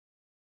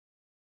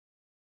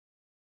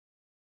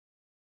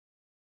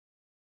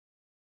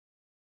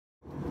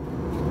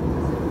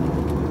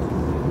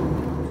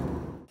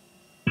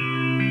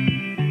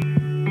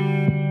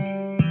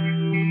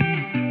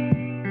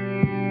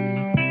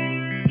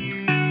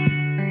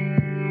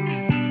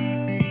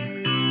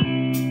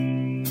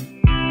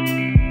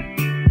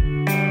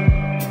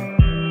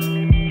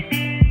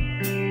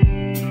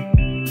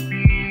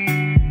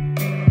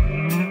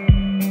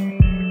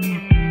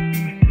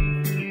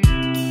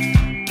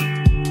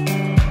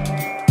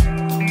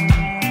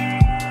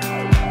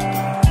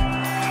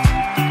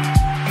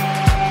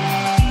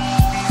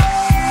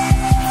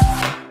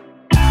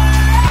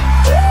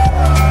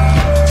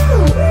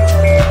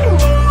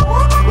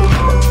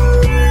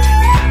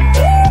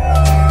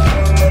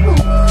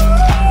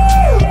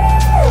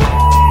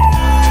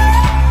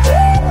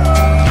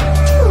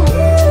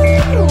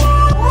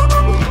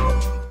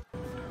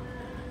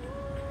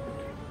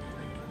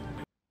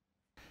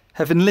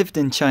Having lived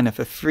in China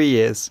for 3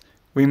 years,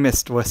 we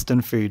missed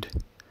Western food.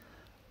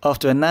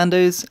 After a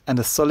Nando's and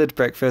a solid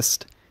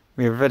breakfast,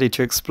 we were ready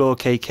to explore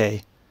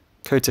KK,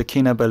 Kota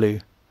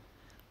Kinabalu.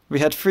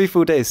 We had 3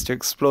 full days to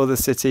explore the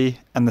city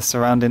and the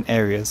surrounding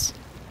areas.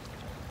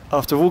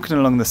 After walking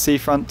along the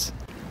seafront,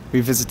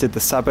 we visited the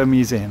Sabah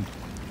Museum.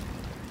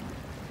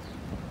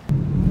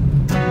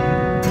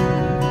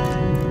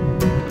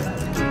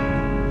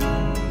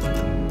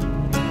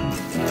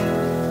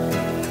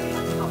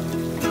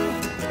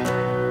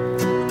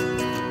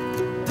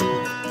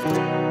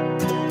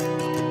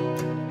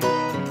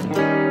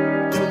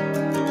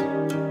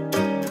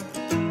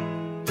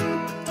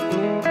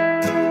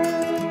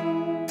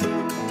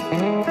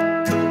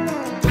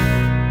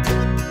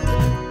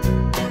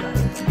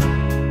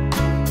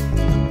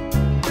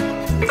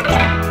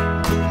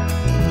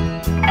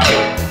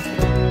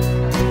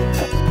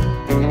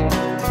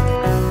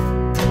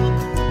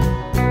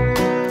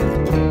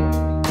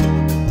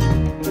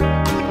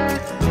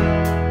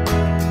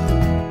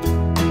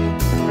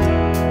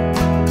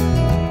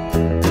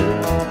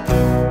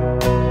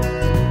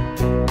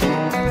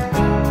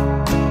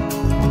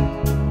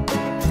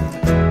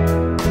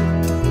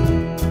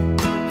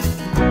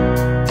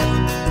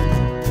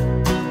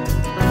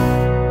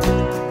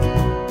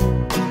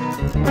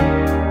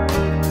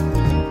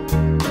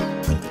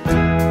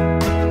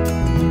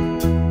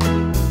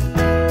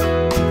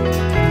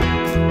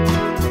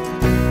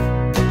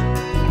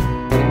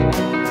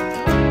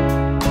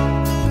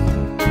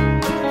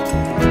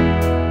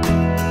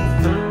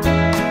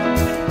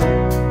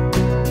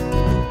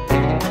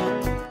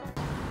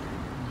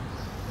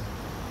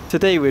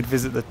 Today we'd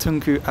visit the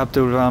Tunku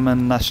Abdul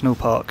Rahman National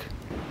Park.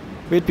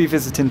 We'd be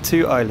visiting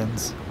 2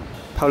 islands,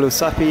 Pulau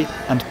Sapi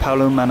and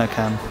Pulau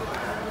Manukan.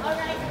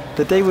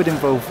 The day would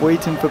involve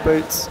waiting for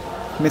boats,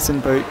 missing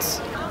boats,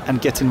 and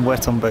getting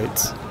wet on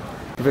boats,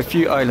 with a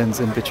few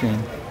islands in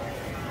between.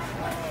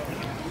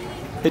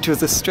 It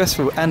was a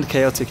stressful and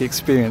chaotic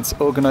experience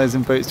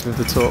organising boats with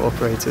the tour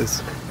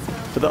operators,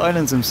 but the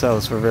islands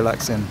themselves were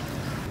relaxing.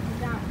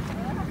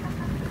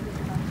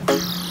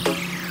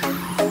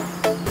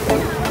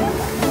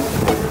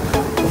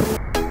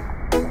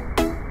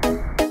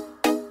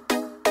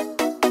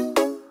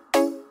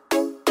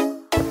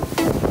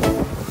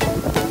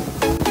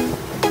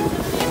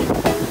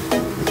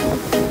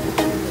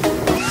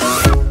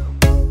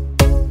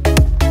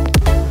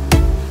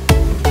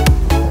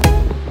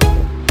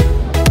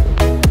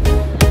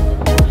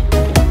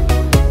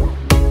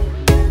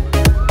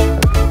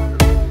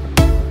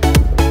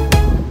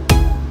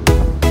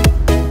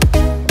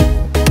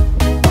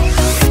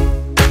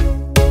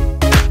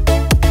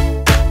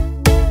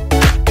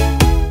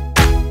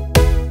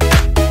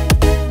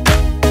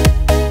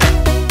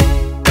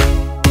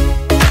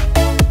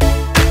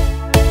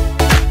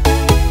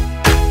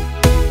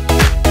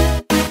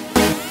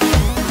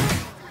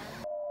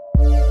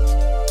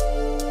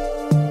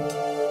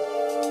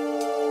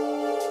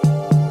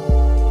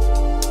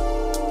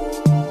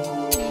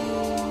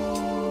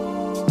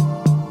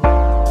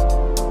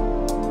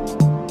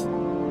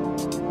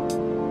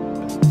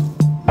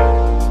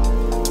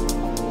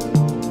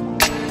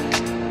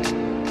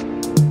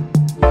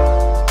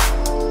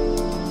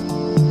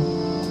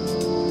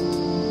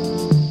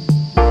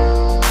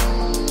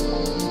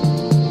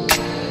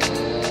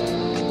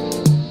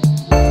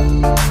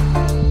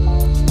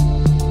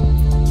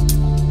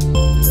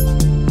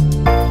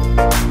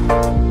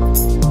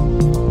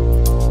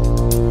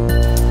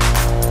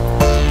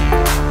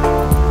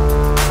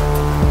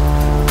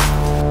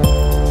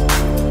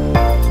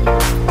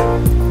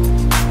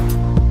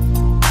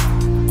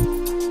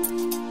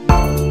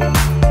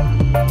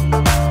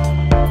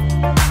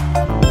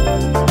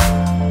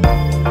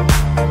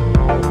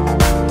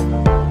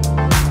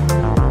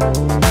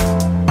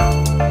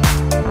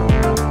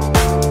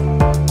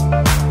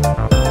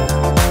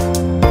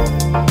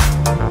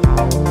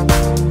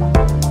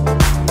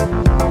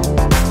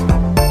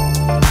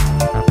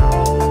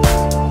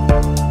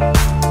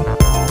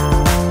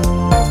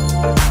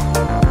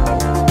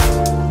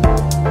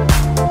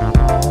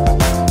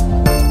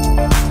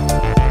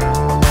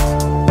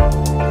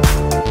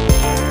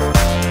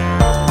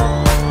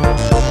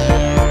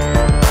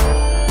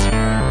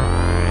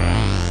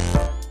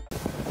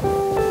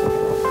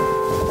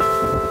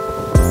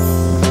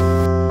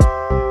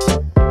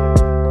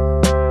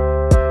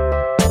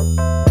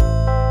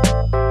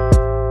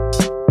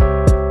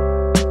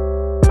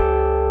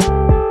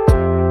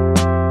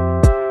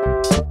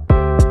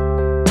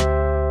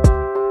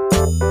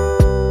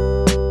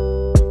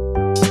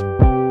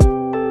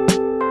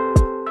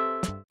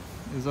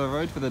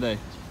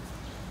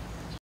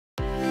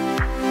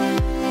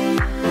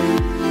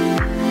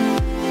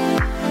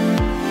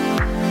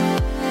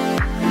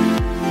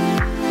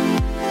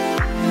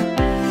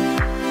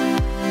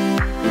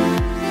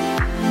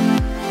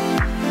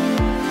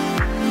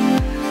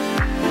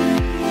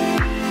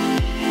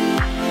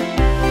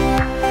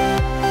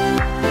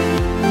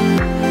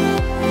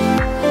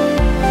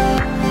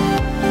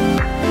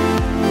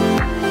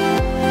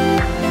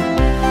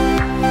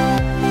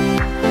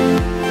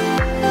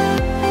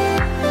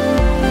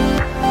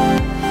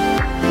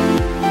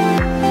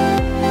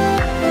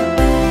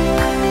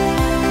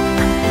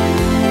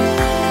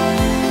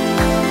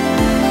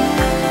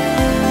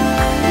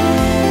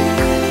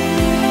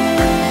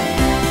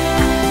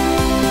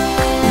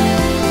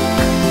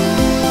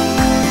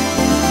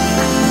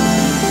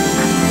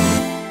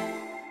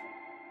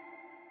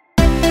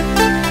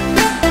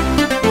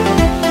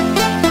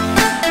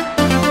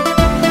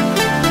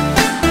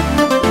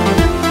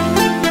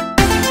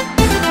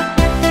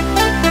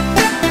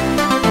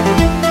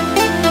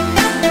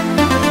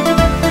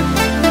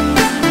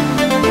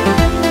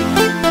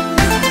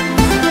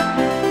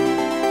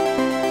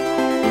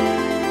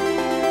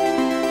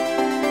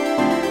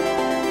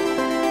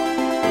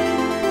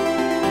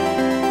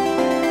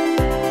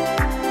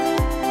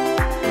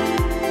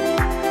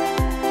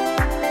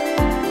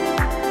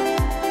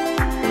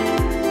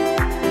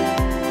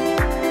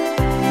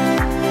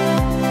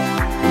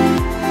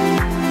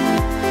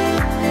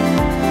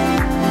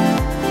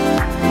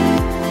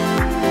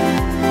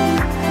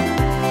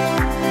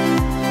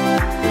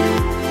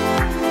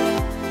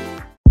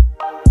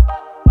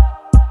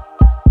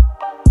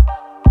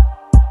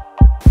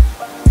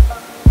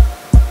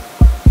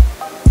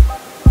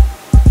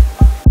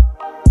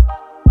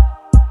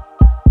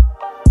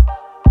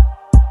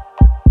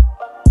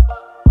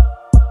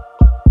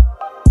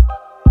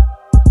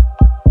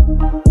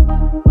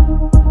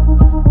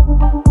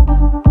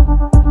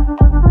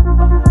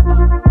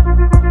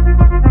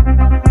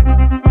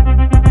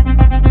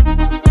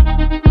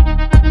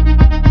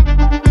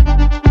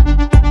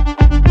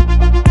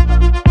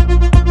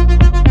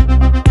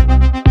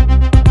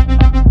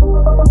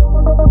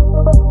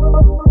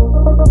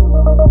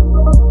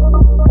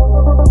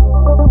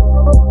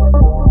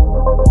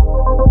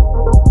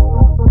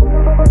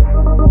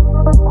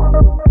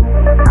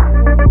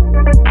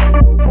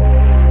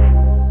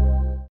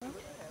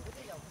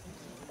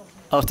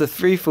 After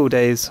 3 full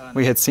days,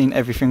 we had seen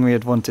everything we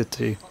had wanted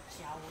to.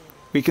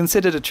 We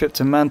considered a trip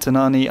to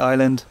Mantanani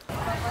Island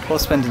or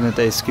spending a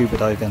day scuba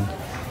diving.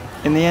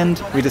 In the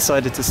end, we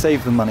decided to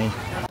save the money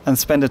and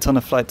spend it on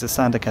a flight to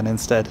Sandakan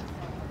instead.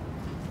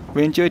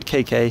 We enjoyed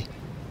KK,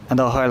 and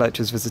our highlight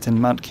was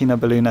visiting Mount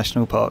Kinabalu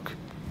National Park.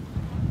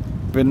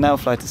 We would now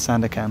fly to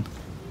Sandakan.